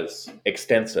as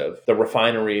extensive. The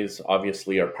refineries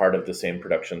obviously are part of the same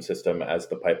production system as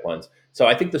the pipelines. So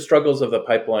I think the struggles of the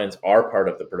pipelines are part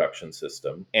of the production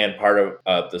system and part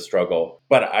of the struggle.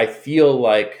 But I feel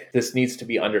like this needs to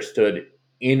be understood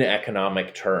in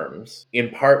economic terms,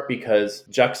 in part because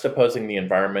juxtaposing the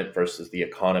environment versus the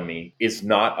economy is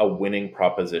not a winning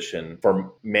proposition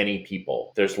for many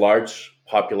people. There's large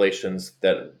populations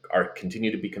that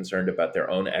continue to be concerned about their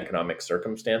own economic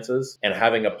circumstances, and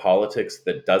having a politics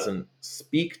that doesn't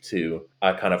speak to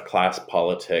a kind of class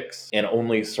politics and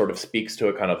only sort of speaks to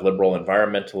a kind of liberal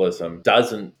environmentalism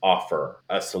doesn't offer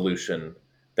a solution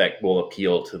that will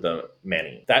appeal to the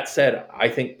many. That said, I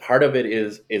think part of it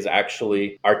is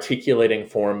actually articulating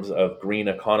forms of green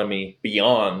economy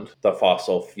beyond the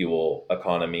fossil fuel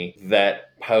economy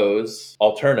that pose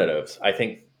alternatives. I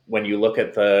think when you look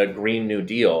at the Green New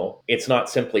Deal, it's not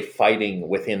simply fighting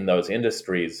within those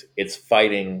industries, it's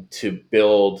fighting to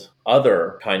build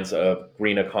other kinds of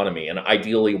green economy, and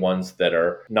ideally ones that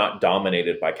are not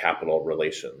dominated by capital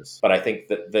relations. But I think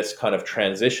that this kind of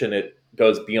transition, it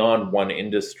goes beyond one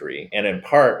industry. And in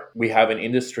part, we have an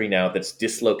industry now that's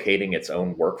dislocating its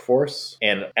own workforce.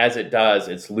 And as it does,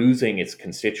 it's losing its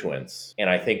constituents. And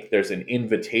I think there's an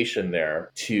invitation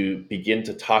there to begin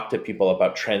to talk to people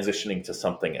about transitioning to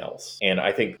something else. And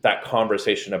I think that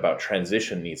conversation about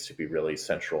transition needs to be really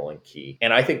central and key.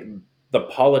 And I think the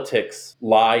politics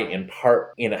lie in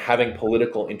part in having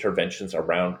political interventions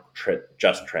around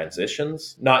just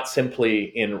transitions, not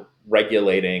simply in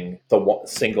regulating the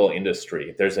single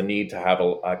industry. There's a need to have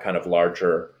a kind of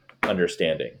larger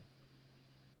understanding.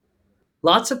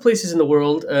 Lots of places in the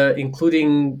world,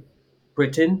 including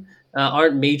Britain,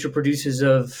 aren't major producers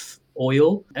of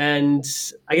oil. And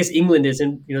I guess England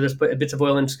isn't, there's bits of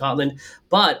oil in Scotland.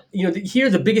 But, here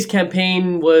the biggest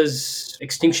campaign was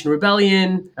Extinction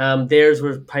Rebellion. Theirs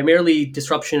were primarily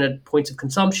disruption at points of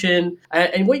consumption.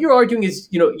 And what you're arguing is,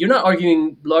 you're not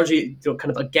arguing largely kind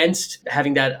of against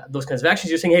having those kinds of actions.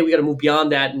 You're saying, hey, we got to move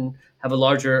beyond that and have a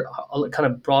larger, kind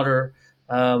of broader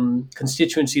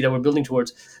constituency that we're building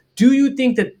towards. Do you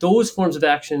think that those forms of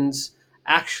actions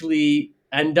actually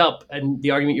end up, and the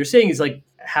argument you're saying is like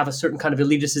have a certain kind of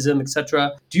elitism,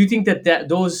 etc. Do you think that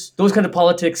those kind of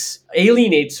politics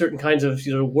alienate certain kinds of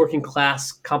working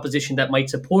class composition that might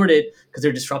support it because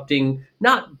they're disrupting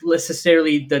not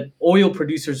necessarily the oil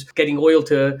producers getting oil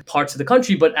to parts of the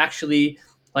country, but actually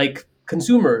like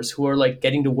consumers who are like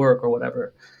getting to work or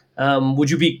whatever? Would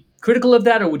you be critical of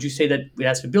that, or would you say that it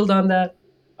has to build on that?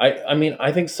 I mean,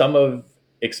 I think some of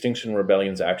Extinction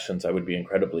Rebellion's actions I would be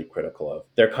incredibly critical of.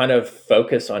 Their kind of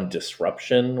focus on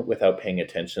disruption without paying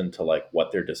attention to like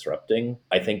what they're disrupting,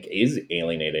 I think is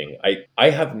alienating. I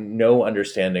have no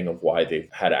understanding of why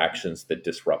they've had actions that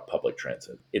disrupt public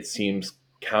transit. It seems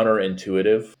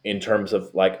counterintuitive in terms of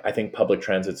like, I think public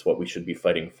transit's what we should be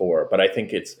fighting for. But I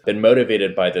think it's been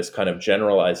motivated by this kind of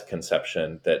generalized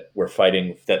conception that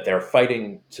they're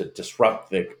fighting to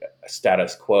disrupt the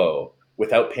status quo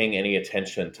without paying any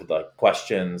attention to the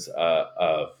questions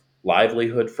of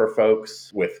livelihood for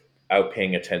folks, without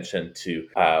paying attention to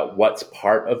what's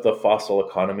part of the fossil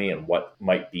economy and what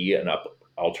might be an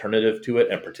alternative to it,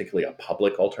 and particularly a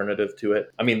public alternative to it.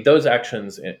 I mean, those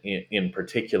actions in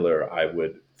particular, I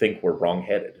would think were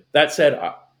wrongheaded. That said,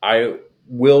 I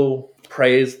will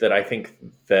praise that I think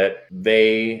that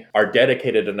they are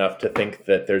dedicated enough to think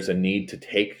that there's a need to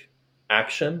take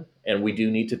action, and we do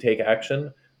need to take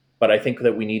action. But I think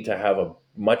that we need to have a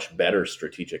much better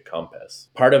strategic compass.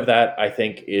 Part of that, I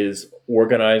think, is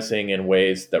organizing in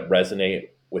ways that resonate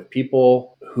with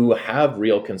people who have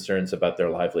real concerns about their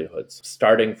livelihoods.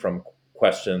 Starting from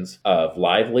questions of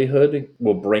livelihood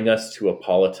will bring us to a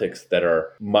politics that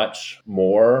are much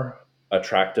more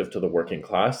attractive to the working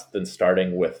class than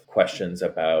starting with questions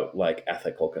about like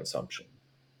ethical consumption.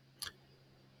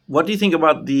 What do you think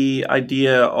about the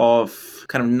idea of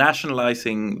kind of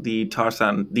nationalizing the tar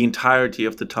sand, the entirety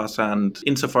of the tar sand,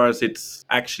 insofar as it's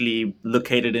actually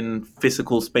located in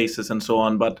physical spaces and so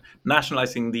on, but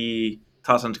nationalizing the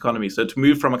tar sand economy? So to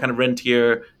move from a kind of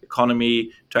rentier economy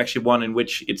to actually one in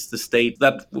which it's the state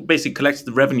that basically collects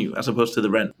the revenue as opposed to the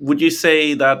rent. Would you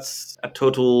say that's a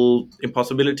total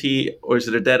impossibility, or is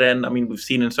it a dead end? I mean, we've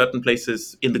seen in certain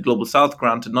places in the global south,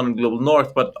 granted not in the global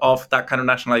north, but of that kind of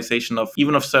nationalization of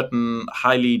even of certain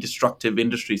highly destructive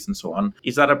industries and so on.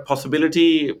 Is that a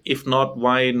possibility? If not,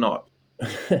 why not?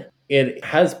 It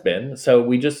has been. So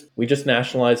we just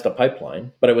nationalized a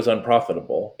pipeline, but it was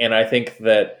unprofitable. And I think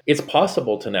that it's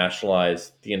possible to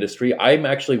nationalize the industry. I'm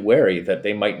actually wary that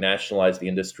they might nationalize the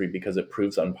industry because it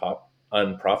proves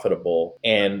unprofitable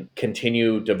and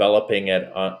continue developing it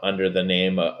under the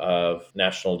name of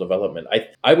national development.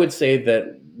 I would say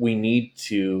that we need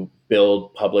to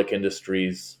build public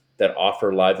industries that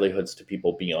offer livelihoods to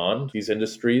people beyond these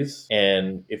industries.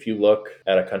 And if you look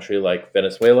at a country like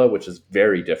Venezuela, which is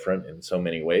very different in so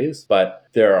many ways, but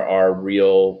there are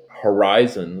real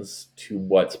horizons to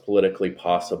what's politically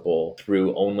possible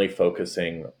through only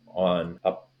focusing on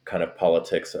a kind of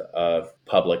politics of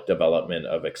public development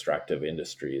of extractive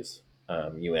industries.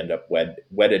 You end up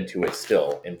wedded to it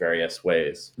still in various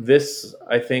ways. This,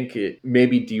 I think, it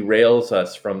maybe derails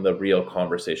us from the real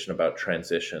conversation about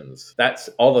transitions. That's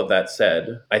all of that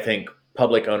said, I think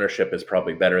public ownership is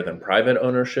probably better than private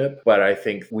ownership, but I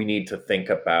think we need to think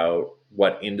about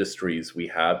what industries we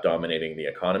have dominating the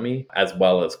economy, as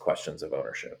well as questions of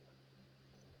ownership.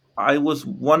 I was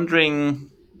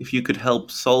wondering if you could help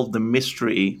solve the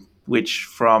mystery, which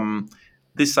from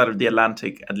this side of the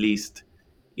Atlantic at least,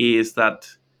 is that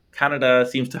Canada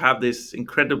seems to have this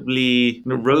incredibly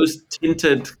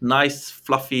rose-tinted, nice,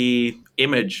 fluffy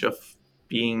image of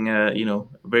being a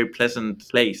very pleasant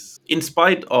place, in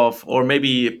spite of, or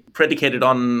maybe predicated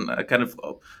on, a kind of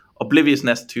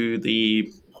obliviousness to the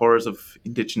horrors of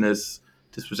Indigenous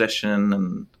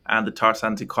dispossession and the tar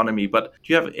sands economy. But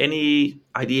do you have any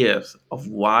ideas of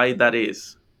why that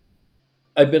is?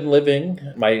 I've been living,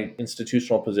 my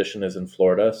institutional position is in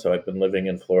Florida, so I've been living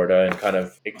in Florida and kind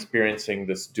of experiencing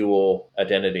this dual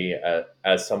identity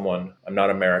as someone, I'm not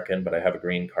American, but I have a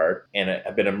green card, and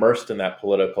I've been immersed in that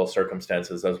political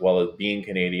circumstances as well as being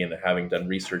Canadian and having done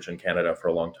research in Canada for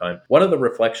a long time. One of the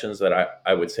reflections that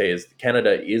I would say is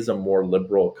Canada is a more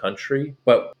liberal country,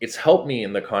 but it's helped me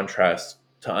in the contrast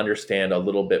to understand a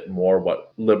little bit more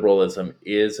what liberalism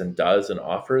is and does and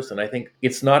offers. And I think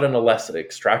it's not in a less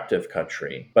extractive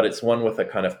country, but it's one with a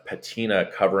kind of patina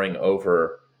covering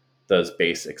over those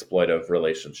base exploitive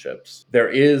relationships. There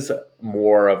is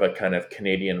more of a kind of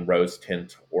Canadian rose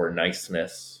tint or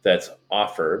niceness that's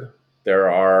offered.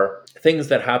 There are things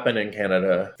that happen in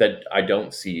Canada that I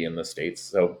don't see in the States.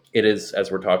 So it is,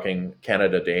 as we're talking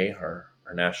Canada Day, our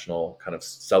national kind of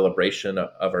celebration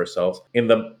of ourselves. In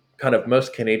the kind of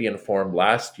most Canadian form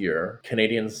last year,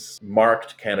 Canadians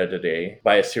marked Canada Day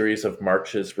by a series of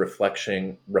marches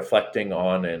reflecting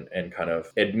on and kind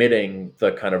of admitting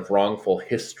the kind of wrongful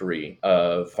history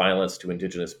of violence to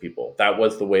Indigenous people. That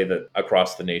was the way that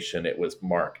across the nation it was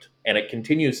marked. And it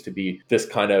continues to be this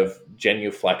kind of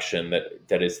genuflection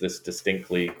that is this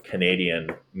distinctly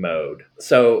Canadian mode.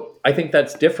 So I think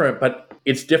that's different, but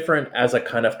it's different as a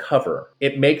kind of cover.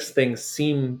 It makes things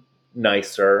seem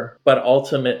nicer, but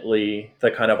ultimately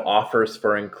the kind of offers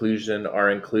for inclusion are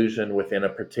inclusion within a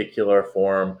particular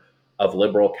form of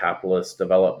liberal capitalist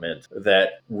development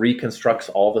that reconstructs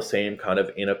all the same kind of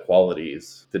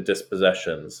inequalities, the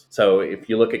dispossessions. So if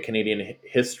you look at Canadian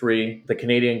history, the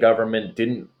Canadian government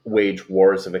didn't wage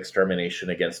wars of extermination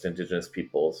against Indigenous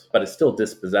peoples, but it still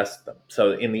dispossessed them.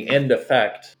 So in the end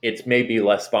effect, it's maybe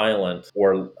less violent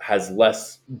or has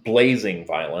less blazing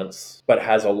violence, but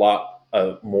has a lot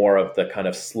of more of the kind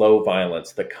of slow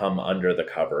violence that come under the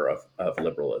cover of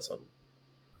liberalism.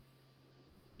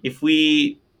 If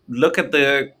we look at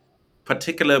the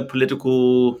particular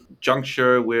political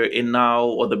juncture we're in now,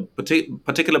 or the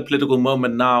particular political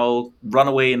moment now,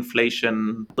 runaway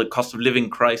inflation, the cost of living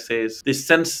crisis, this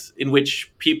sense in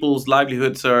which people's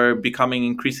livelihoods are becoming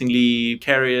increasingly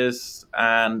precarious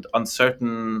and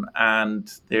uncertain,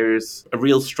 and there's a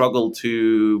real struggle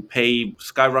to pay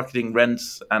skyrocketing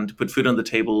rents and to put food on the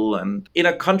table. And in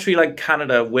a country like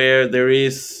Canada, where there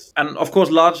is, and of course,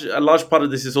 a large part of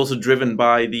this is also driven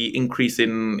by the increase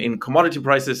in commodity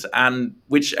prices, and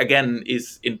which again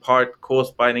is in part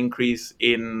caused by an increase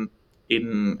in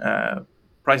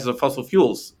prices of fossil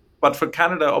fuels. But for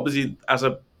Canada, obviously, as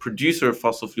a producer of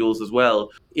fossil fuels as well,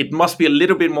 it must be a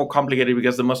little bit more complicated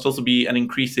because there must also be an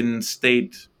increase in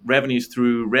state revenues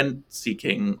through rent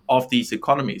seeking of these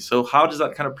economies. So how does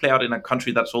that kind of play out in a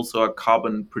country that's also a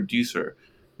carbon producer,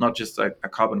 not just a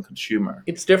carbon consumer?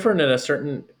 It's different in a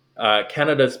certain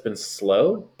Canada's been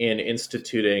slow in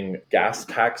instituting gas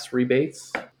tax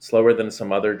rebates, slower than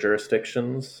some other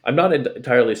jurisdictions. I'm not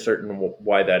entirely certain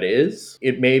why that is.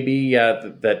 It may be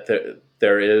that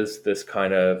there is this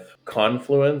kind of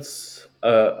confluence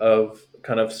of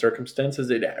kind of circumstances.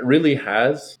 It really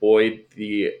has buoyed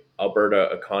the Alberta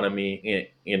economy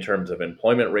in terms of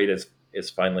employment rate is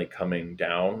finally coming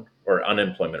down, or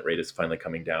unemployment rate is finally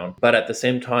coming down. But at the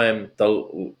same time,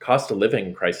 the cost of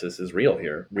living crisis is real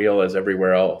here, real as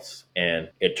everywhere else. And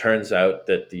it turns out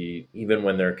that even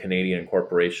when they're Canadian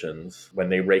corporations, when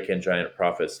they rake in giant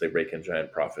profits, they rake in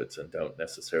giant profits and don't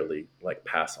necessarily like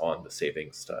pass on the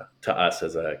savings to us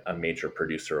as a major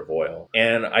producer of oil.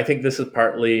 And I think this is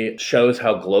partly shows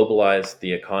how globalized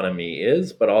the economy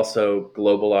is, but also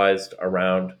globalized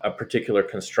around a particular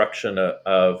construction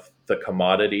of the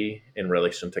commodity in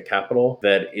relation to capital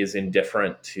that is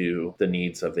indifferent to the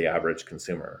needs of the average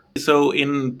consumer. So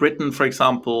in Britain, for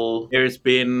example, there's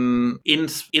been, in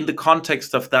the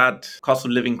context of that cost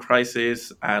of living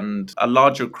crisis and a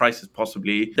larger crisis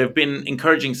possibly, there have been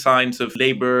encouraging signs of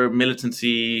labor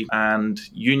militancy and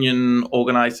union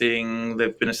organizing. There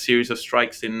have been a series of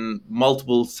strikes in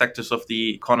multiple sectors of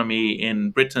the economy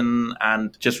in Britain,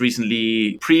 and just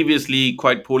recently, previously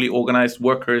quite poorly organized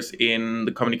workers in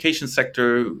the communication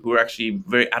sector who are actually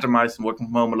very atomized and working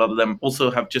from home. A lot of them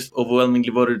also have just overwhelmingly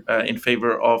voted in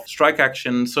favor of strike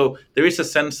action. So there is a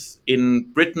sense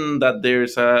in Britain that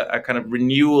there's a kind of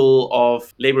renewal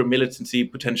of labor militancy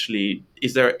potentially.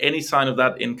 Is there any sign of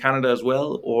that in Canada as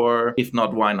well? Or if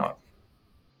not, why not?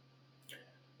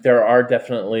 There are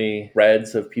definitely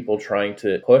threads of people trying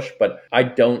to push, but I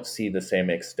don't see the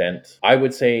same extent. I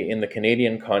would say in the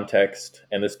Canadian context,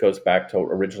 and this goes back to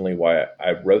originally why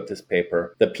I wrote this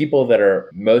paper, the people that are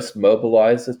most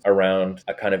mobilized around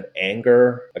a kind of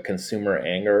anger, a consumer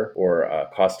anger or a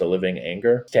cost of living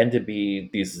anger, tend to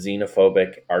be these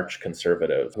xenophobic arch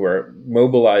conservatives who are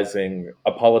mobilizing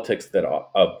a politics that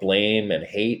of blame and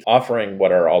hate, offering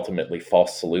what are ultimately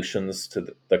false solutions to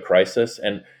the crisis.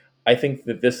 And I think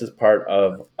that this is part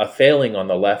of a failing on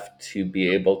the left to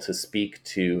be able to speak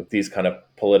to these kind of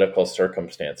political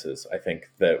circumstances. I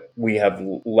think that we have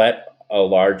let a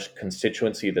large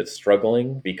constituency that's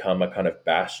struggling become a kind of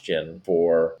bastion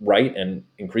for right and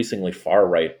increasingly far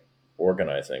right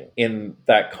organizing. In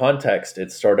that context,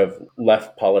 it's sort of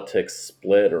left politics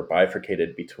split or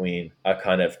bifurcated between a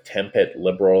kind of temperate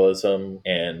liberalism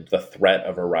and the threat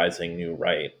of a rising new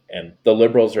right. And the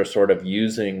liberals are sort of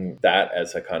using that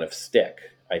as a kind of stick,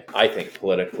 I think,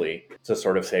 politically, to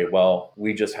sort of say, well,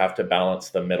 we just have to balance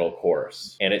the middle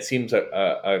course. And it seems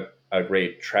a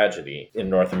great tragedy in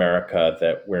North America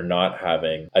that we're not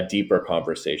having a deeper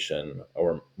conversation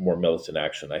or more militant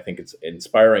action. I think it's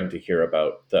inspiring to hear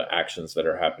about the actions that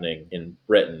are happening in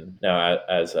Britain. Now,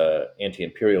 as an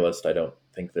anti-imperialist, I don't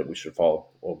think that we should follow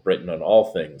Britain on all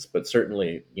things, but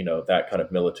certainly, that kind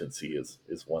of militancy is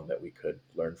one that we could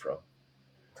learn from.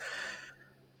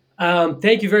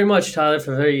 Thank you very much, Tyler,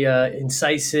 for a very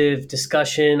incisive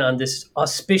discussion on this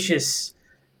auspicious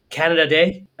Canada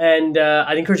Day. And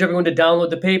I'd encourage everyone to download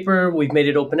the paper. We've made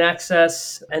it open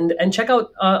access, and check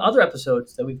out other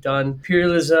episodes that we've done,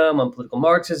 Imperialism, on political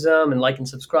Marxism, and like and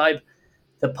subscribe.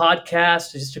 The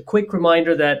podcast, just a quick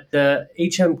reminder that the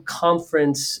HM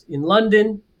conference in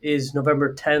London is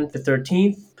November 10th to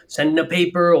 13th. Send in a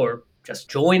paper or just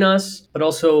join us. But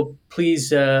also,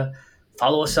 please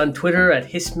follow us on Twitter at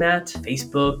HistMat,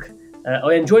 Facebook,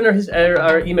 and join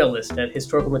our email list at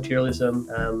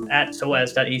historicalmaterialism at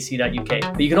soas.ac.uk.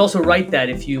 But you can also write that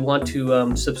if you want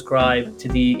to subscribe to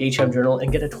the HM Journal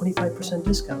and get a 25%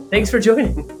 discount. Thanks for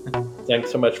joining.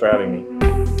 Thanks so much for having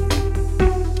me.